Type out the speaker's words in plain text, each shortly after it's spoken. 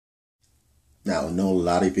Now, I know a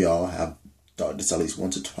lot of y'all have thought this at least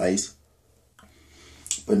once or twice,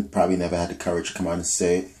 but probably never had the courage to come out and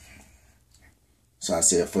say it. So I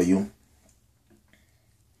say it for you.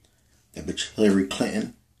 That bitch Hillary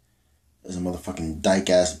Clinton is a motherfucking dyke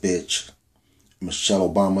ass bitch. Michelle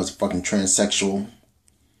Obama's a fucking transsexual.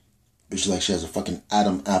 Bitch like she has a fucking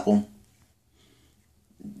Adam apple.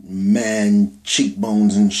 Man,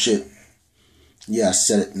 cheekbones and shit. Yeah, I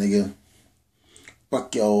said it, nigga.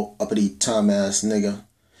 Fuck yo uppity Tom ass nigga.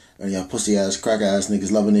 And y'all pussy ass crack ass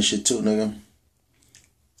niggas loving this shit too, nigga.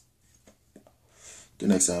 The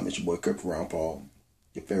next time it's your boy Kirk Ron Paul.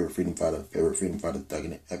 Your favorite freedom fighter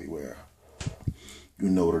thugging it everywhere. You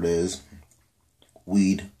know what it is.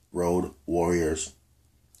 Weed Road Warriors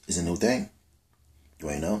is a new thing. You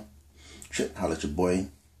ain't know? Shit, holla at your boy.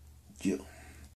 You.